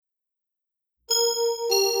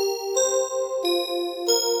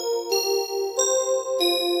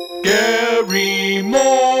Gary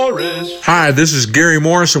Morris. Hi, this is Gary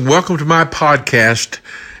Morris, and welcome to my podcast.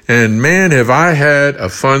 And man, have I had a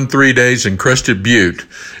fun 3 days in Crested Butte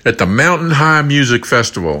at the Mountain High Music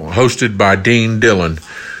Festival, hosted by Dean Dillon.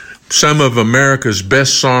 Some of America's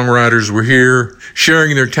best songwriters were here,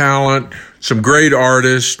 sharing their talent, some great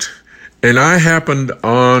artists, and I happened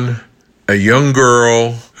on a young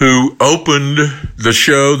girl who opened the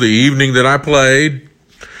show the evening that I played.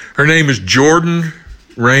 Her name is Jordan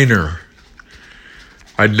Raynor.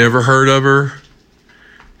 I'd never heard of her.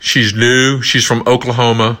 She's new. She's from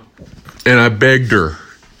Oklahoma. And I begged her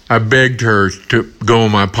to go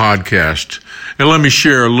on my podcast. And let me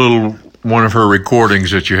share a little one of her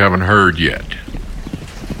recordings that you haven't heard yet.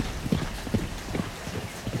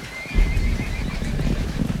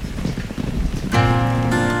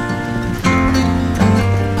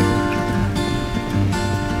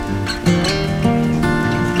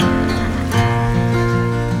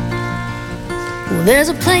 Well, there's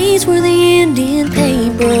a place where the Indian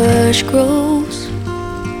paintbrush grows.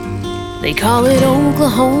 They call it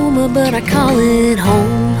Oklahoma, but I call it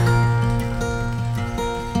home.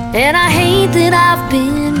 And I hate that I've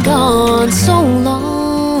been gone so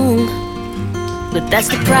long, but that's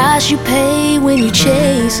the price you pay when you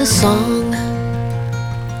chase a song.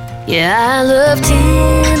 Yeah, I love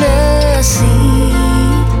Tennessee,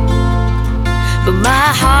 but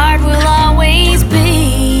my heart will always be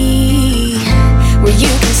where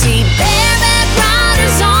you can see bareback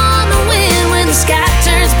riders on the wind when the sky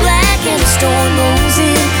turns black and the storm rolls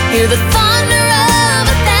in. Hear the thunder of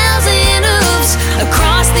 1,000 hoofs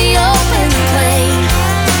across the open plain.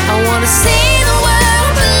 I wanna see the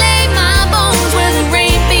world but lay my bones where the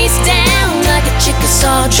rain beats down like a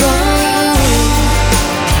Chickasaw drum.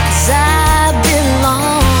 'Cause I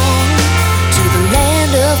belong to the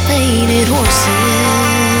land of painted horses.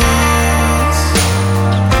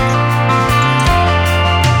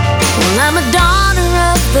 I'm a daughter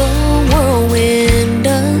of the whirlwind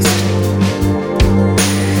dust,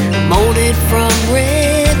 molded from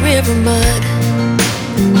Red River mud.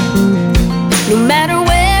 No matter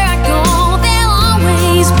where I go, there'll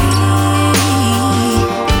always be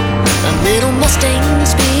a little Mustang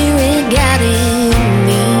spirit guiding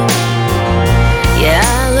me. Yeah,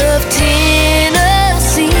 I love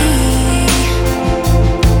Tennessee,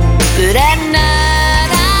 but at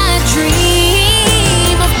night I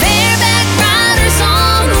dream of bareback riders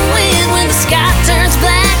on the wind when the sky turns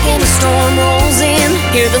black and the storm rolls in.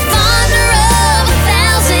 Hear the thunder of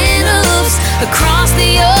 1,000 hoofs across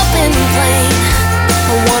the open plain.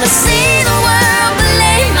 I wanna see the world but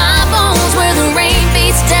lay my bones where the rain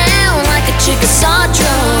beats down like a Chickasaw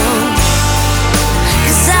drum.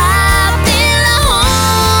 'Cause I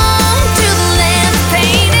belong to the land of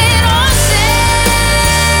painted horses.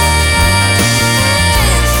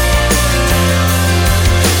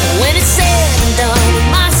 When it's said and done, when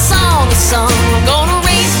my song is sung, I'm gonna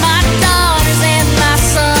raise my daughters and my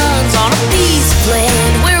sons on a piece of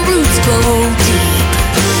land where roots go deep,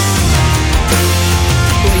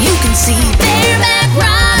 where you can see bareback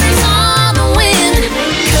riders on the wind,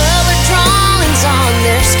 colored drawings on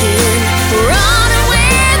their skin, running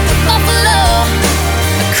with the buffalo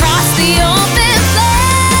across the open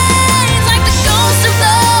plains, like the ghosts of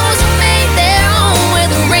those who made their home where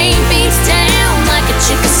the rain beats down like a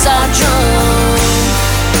Chickasaw drum.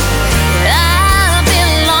 I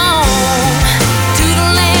belong to the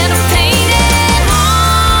land of painted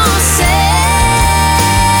horses.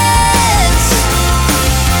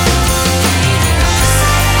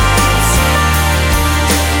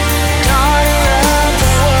 Daughter of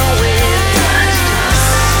the whirlwind dust,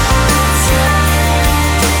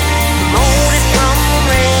 molded from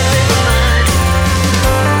Red River mud.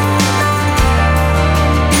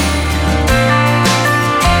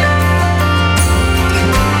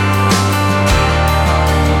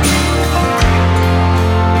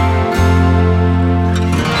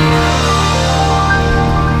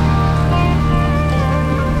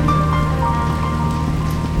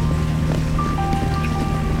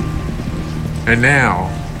 And now,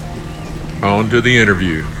 on to the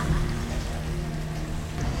interview.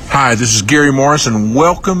 Hi, this is Gary Morris, and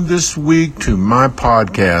welcome this week to my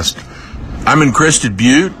podcast. I'm in Crested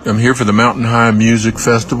Butte. I'm here for the Mountain High Music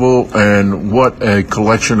Festival, and what a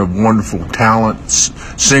collection of wonderful talents,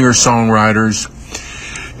 singer-songwriters.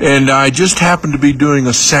 And I just happened to be doing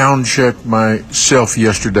a sound check myself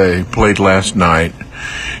yesterday, played last night.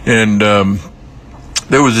 And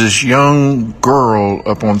there was this young girl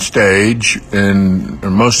up on stage, and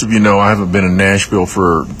most of you know I haven't been in Nashville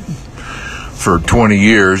for 20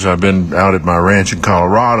 years. I've been out at my ranch in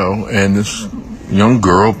Colorado, and this young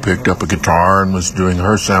girl picked up a guitar and was doing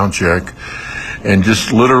her sound check. and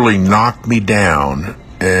just literally knocked me down.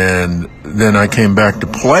 And then I came back to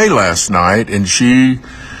play last night, and she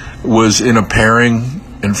was in a pairing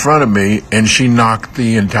in front of me, and she knocked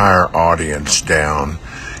the entire audience down.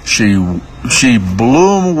 She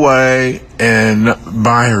blew them away, and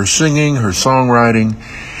by her singing, her songwriting,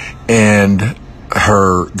 and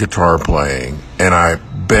her guitar playing. And I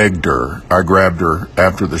begged her. I grabbed her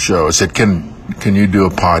after the show. I said, can you do a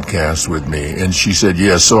podcast with me? And she said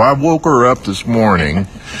yes. So I woke her up this morning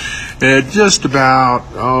at just about,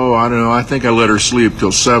 I don't know, I think I let her sleep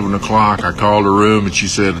till 7 o'clock. I called her room, and she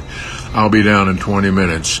said, I'll be down in 20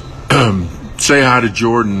 minutes. Say hi to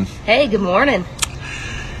Jordan. Hey, good morning.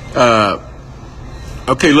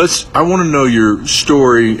 Okay, I want to know your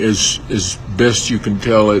story as best you can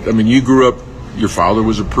tell it. I mean, you grew up, your father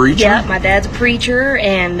was a preacher? Yeah, my dad's a preacher,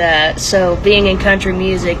 and so being in country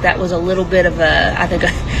music, that was a little bit of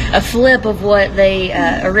a flip of what they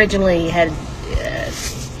originally had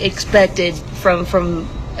expected from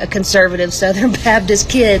a conservative Southern Baptist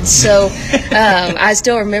kid. So I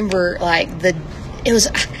still remember, like,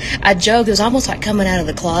 I joked, it was almost like coming out of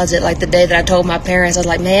the closet. Like the day that I told my parents, I was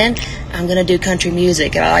like, man, I'm going to do country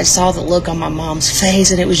music. And I saw the look on my mom's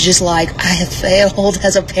face, and it was just like, I have failed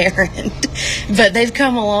as a parent. But they've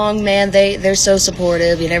come along, man. They're so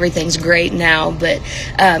supportive, and everything's great now. But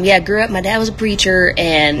I grew up, my dad was a preacher,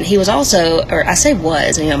 and he was also, or I say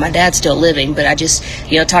was, my dad's still living, but I just,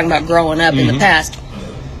 talking about growing up in the past.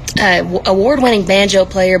 Award-winning banjo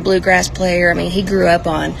player, bluegrass player. I mean, he grew up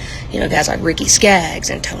on, guys like Ricky Skaggs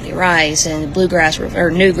and Tony Rice and Newgrass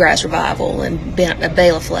Revival and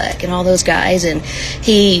Bela Fleck and all those guys. And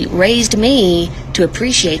he raised me to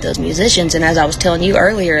appreciate those musicians. And as I was telling you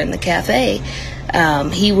earlier in the cafe,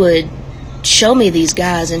 he would show me these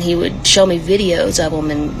guys, and he would show me videos of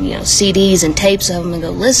them and, CDs and tapes of them, and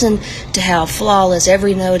go, listen to how flawless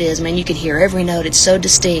every note is. Man, you can hear every note. It's so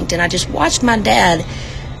distinct. And I just watched my dad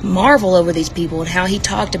marvel over these people and how he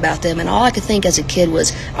talked about them, and all I could think as a kid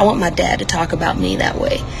was, I want my dad to talk about me that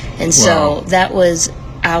way. And so that was,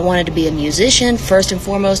 I wanted to be a musician first and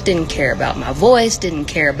foremost. Didn't care about my voice, didn't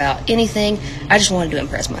care about anything. I just wanted to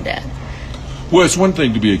impress my dad. Well, it's one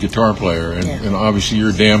thing to be a guitar player, and obviously you're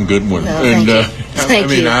a damn good one. Thank you. Thank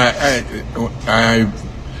you.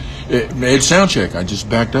 At sound check, I just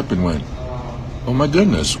backed up and went, oh my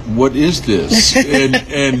goodness, what is this?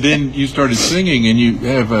 and then you started singing, and you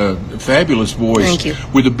have a fabulous voice. Thank you.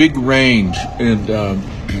 With a big range. And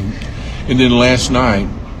then last night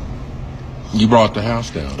you brought the house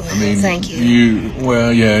down. I mean, thank you.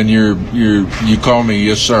 And you call me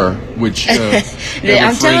yes sir, which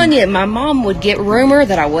I'm telling you, my mom would get rumor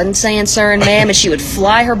that I wasn't saying sir and ma'am, and she would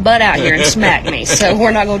fly her butt out here and smack me. So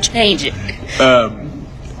we're not going to change it.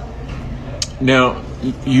 Now,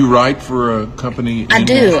 you write for a company? I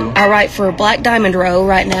do. Nashville? I write for Black Diamond Row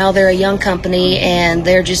right now. They're a young company, and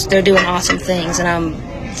they're doing awesome things, and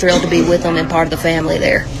I'm thrilled to be with them and part of the family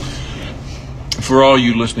there. For all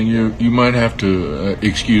you listening, you might have to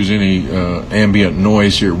excuse any ambient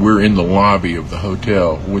noise here. We're in the lobby of the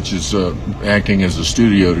hotel, which is acting as a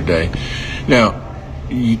studio today. Now,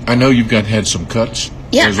 I know you've had some cuts.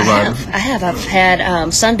 Yeah, I have. I've had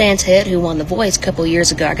Sundance Hit, who won The Voice a couple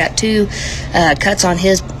years ago. I got 2 cuts on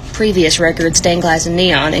his previous record, Stained Glass and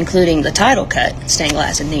Neon, including the title cut, Stained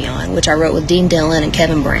Glass and Neon, which I wrote with Dean Dillon and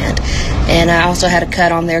Kevin Brand. And I also had a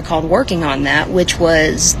cut on there called Working on That, which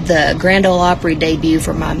was the Grand Ole Opry debut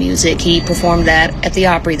for my music. He performed that at the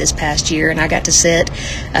Opry this past year, and I got to sit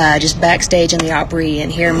just backstage in the Opry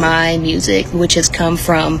and hear my music, which has come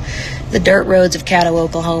from the dirt roads of Caddo,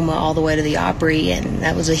 Oklahoma, all the way to the Opry, and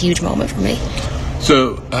that was a huge moment for me.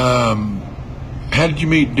 So, how did you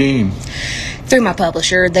meet Dean? Through my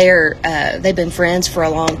publisher. They've been friends for a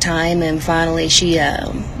long time, and finally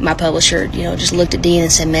my publisher, just looked at Dean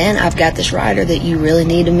and said, man, I've got this writer that you really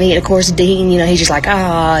need to meet. Of course, Dean, he's just like,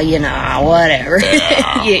 whatever.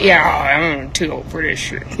 I'm too old for this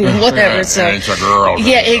shit. Whatever. So it's a girl.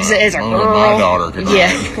 Yeah, it's a girl. My daughter can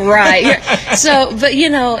right. Yeah. So, but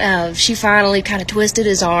she finally kind of twisted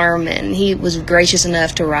his arm, and he was gracious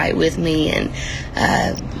enough to write with me, and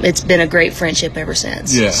it's been a great friendship ever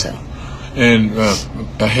since. Yeah. So. And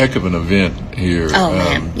a heck of an event here. Oh,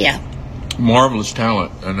 man, yeah. Marvelous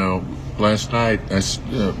talent. I know last night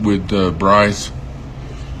with Bryce.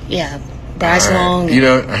 Yeah, Bryce Long.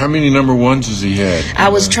 How many number ones has he had? I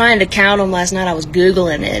was trying to count them last night. I was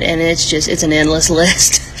Googling it, and it's an endless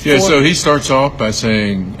list. Yeah, so he starts off by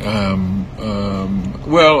saying,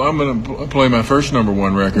 well, I'm going to play my first number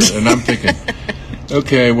 1 record, and I'm thinking...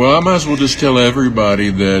 Okay, well, I might as well just tell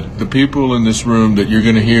everybody that the people in this room that you're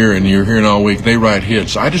going to hear and you're hearing all week, they write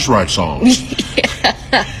hits. I just write songs.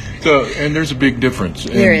 So, and there's a big difference.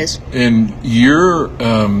 There is. And you're,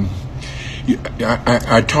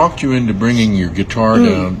 I talked you into bringing your guitar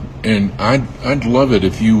down, and I'd love it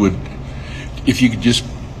if you could just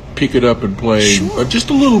pick it up and play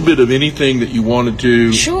just a little bit of anything that you wanted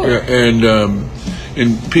to. Sure.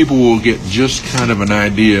 And people will get just kind of an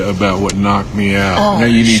idea about what knocked me out. Oh, now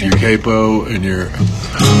you need your capo and your.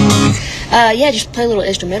 Yeah, just play a little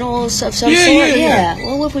instrumentals of some sort. Yeah.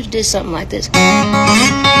 Well, what if we did something like this?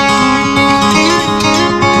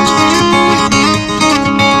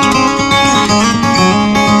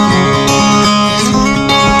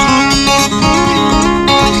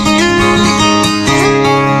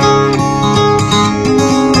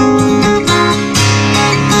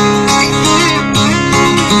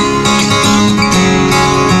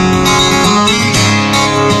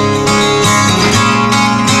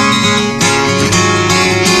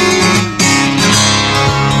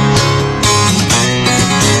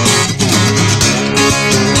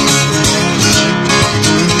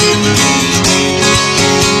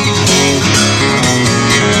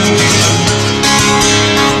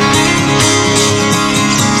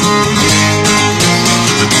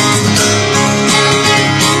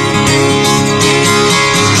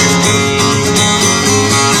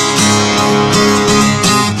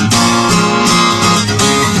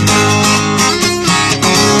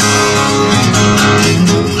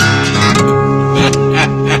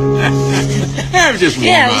 Just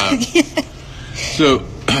warm up. So,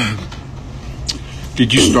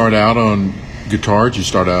 did you start out on guitar? Did you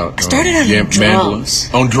start out? I started out on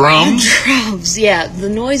drums. On drums? Drums, yeah. The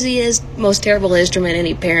noisiest, most terrible instrument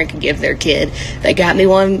any parent can give their kid. They got me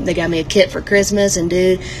one. They got me a kit for Christmas, and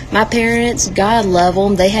dude, my parents, God love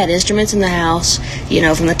them, they had instruments in the house,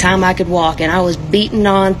 from the time I could walk, and I was beating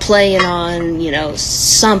on, playing on,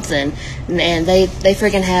 something. And they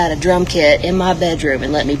freaking had a drum kit in my bedroom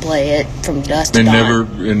and let me play it from dusk to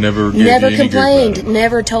dawn. Never Complained.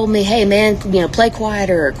 Never told me, hey man, play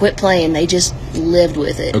quieter or quit playing. They just lived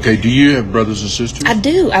with it. Okay. Do you have brothers and sisters? I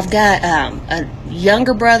do. I've got a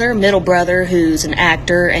younger brother, middle brother, who's an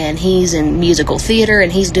actor, and he's in musical theater,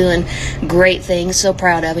 and he's doing great things. So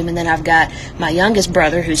proud of him. And then I've got my youngest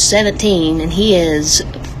brother, who's 17, and he is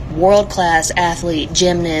world-class athlete,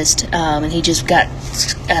 gymnast, and he just got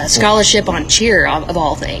a scholarship on cheer, of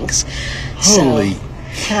all things. Holy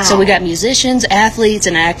cow. So we got musicians, athletes,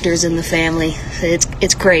 and actors in the family.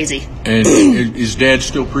 It's crazy. And is Dad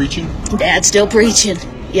still preaching? Dad's still preaching.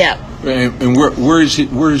 Yeah. And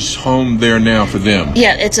where's home there now for them?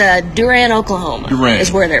 Yeah, it's Durant, Oklahoma. Durant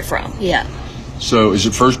is where they're from. Yeah. So is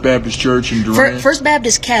it First Baptist Church in Durant? First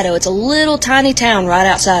Baptist Caddo. It's a little tiny town right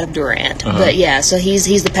outside of Durant. But yeah, so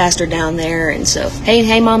he's the pastor down there, and so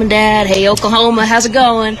hey Mom and Dad, hey Oklahoma, how's it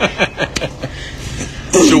going?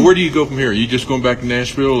 So where do you go from here? Are you just going back to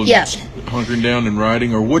Nashville and hunkering down and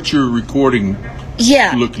writing, or what's your recording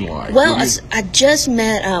looking like? Well, I just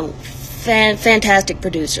met fantastic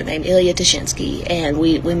producer named Ilya Tashinsky, and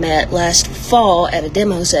we met last fall at a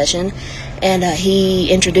demo session. And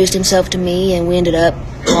he introduced himself to me, and we ended up,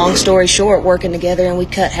 long story short, working together, and we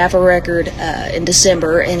cut half a record in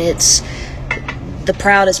December, and it's the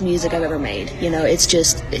proudest music I've ever made. It's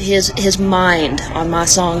just his mind on my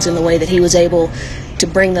songs and the way that he was able to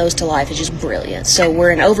bring those to life is just brilliant. So we're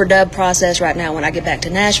in overdub process right now. When I get back to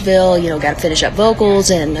Nashville, got to finish up vocals,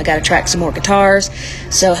 and I got to track some more guitars.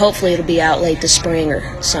 So hopefully it'll be out late this spring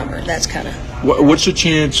or summer. That's kind of... What's the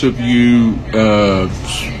chance of you...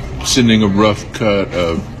 sending a rough cut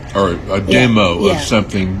or a demo of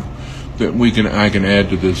something that I can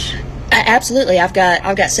add to this? Absolutely, I've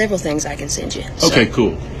got several things I can send you. So. Okay,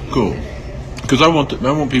 cool. Because I want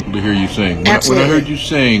people to hear you sing. Absolutely. When I heard you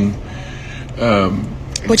sing,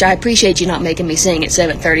 which I appreciate you not making me sing at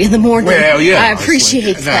 7:30 in the morning. Well, yeah, I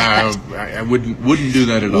appreciate that. No, I wouldn't do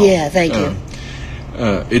that at all. Yeah, thank you.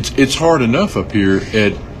 It's hard enough up here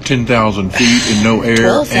at 10,000 feet in no air,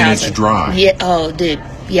 12,000. and it's dry. Yeah. Oh, dude.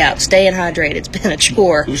 Yeah, staying hydrated. It's been a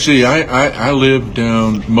chore. You see, I live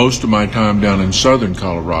most of my time down in southern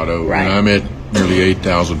Colorado, right. And I'm at nearly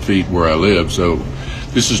 8,000 feet where I live, so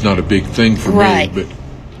this is not a big thing for right. me.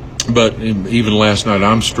 But even last night,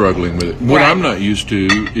 I'm struggling with it. What right. I'm not used to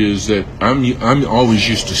is that I'm always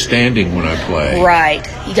used to standing when I play. Right.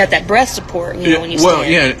 You got that breath support, when you stand. Well,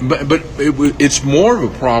 yeah, but it's more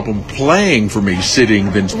of a problem playing for me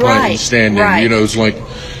sitting than right. standing. Right. It's like...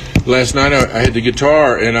 Last night I had the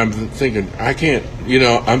guitar, and I'm thinking, I can't,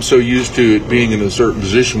 I'm so used to it being in a certain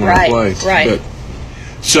position when right, I play. Right.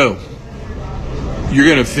 So, you're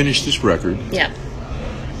going to finish this record. Yeah.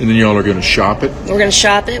 And then y'all are going to shop it? We're going to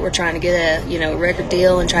shop it. We're trying to get a record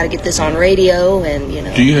deal and try to get this on radio.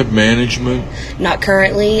 And Do you have management? Not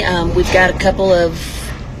currently. We've got a couple of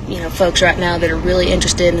folks right now that are really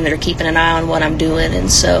interested and that are keeping an eye on what I'm doing.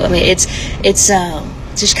 And so, I mean, it's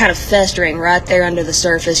just kind of festering right there under the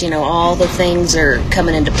surface. All the things are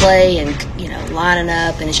coming into play and lining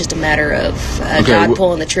up, and it's just a matter of God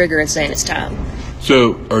pulling the trigger and saying it's time.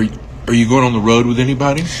 So, are you going on the road with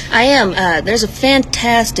anybody? I am. There's a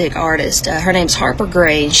fantastic artist. Her name's Harper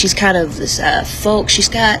Gray. She's kind of this folk. She's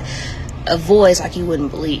got a voice like you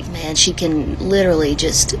wouldn't believe, man. She can literally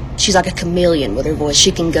she's like a chameleon with her voice.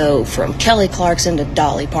 She can go from Kelly Clarkson to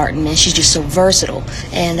Dolly Parton, man. She's just so versatile.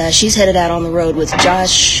 And she's headed out on the road with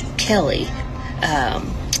Josh Kelly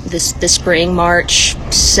this spring, March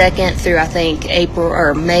 2nd through, I think, April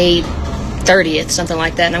or May 30th, something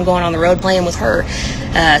like that. And I'm going on the road playing with her.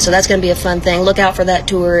 So that's going to be a fun thing. Look out for that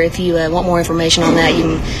tour. If you want more information on that, you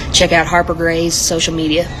can check out Harper Gray's social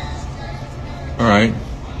media. All right.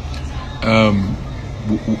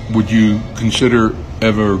 Would you consider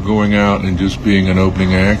ever going out and just being an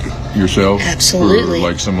opening act yourself? Absolutely. For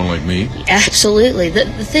like someone like me? Absolutely. The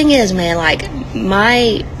thing is, man, like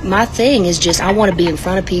my thing is just I want to be in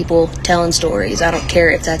front of people telling stories. I don't care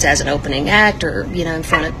if that's as an opening act or, in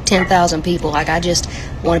front of 10,000 people. Like I just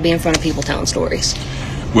want to be in front of people telling stories.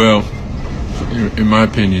 Well, in my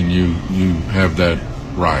opinion, you have that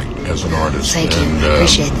right as an artist. Thank you. I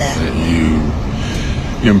appreciate that.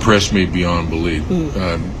 You impress me beyond belief.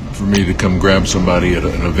 For me to come grab somebody at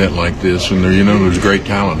an event like this, and there's great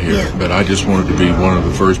talent here, but I just wanted to be one of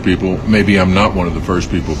the first people. Maybe I'm not one of the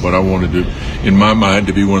first people, but I wanted to, in my mind,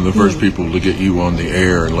 to be one of the first people to get you on the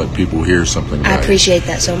air and let people hear something about I appreciate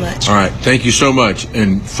that so much. All right. Thank you so much.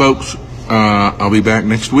 And folks, I'll be back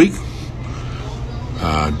next week.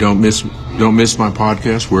 Don't miss my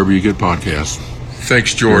podcast wherever you get podcasts.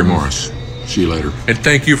 Thanks, Jordan Morris. See you later. And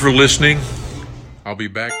thank you for listening. I'll be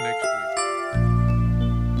back next week.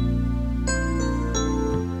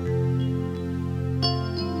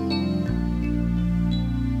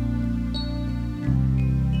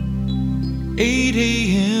 "8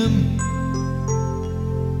 a.m.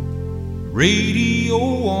 radio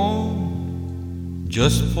on,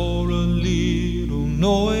 just for a little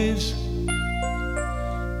noise.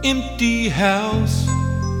 Empty house,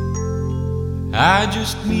 I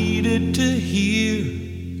just needed to hear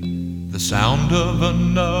the sound of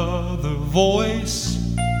another voice.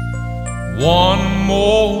 One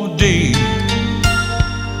more day,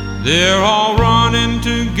 they're all running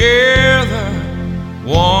together.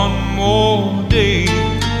 One more day,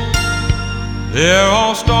 they're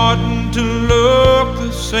all starting to look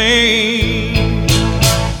the same.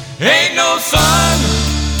 Ain't no sun,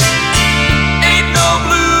 ain't no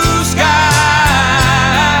blue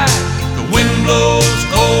sky. The wind blows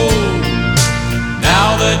cold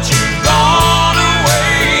now that you've gone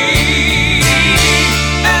away.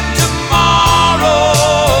 And tomorrow,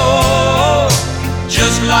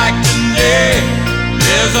 just like today,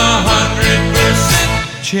 there's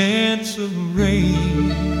 100% chance of rain.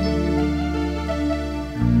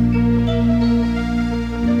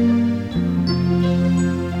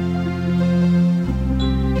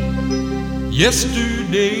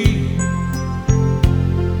 Yesterday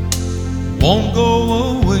won't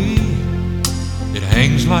go away. It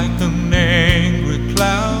hangs like an angry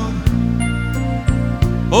cloud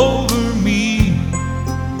over me,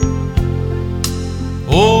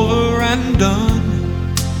 over and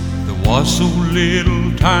done. There was so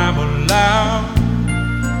little time allowed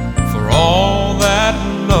for all that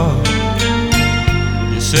love.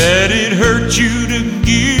 You said it hurt you to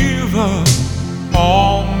give up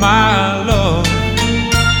all my love.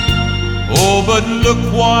 Oh, but look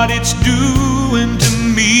what it's doing to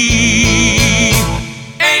me.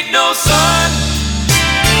 Ain't no sun,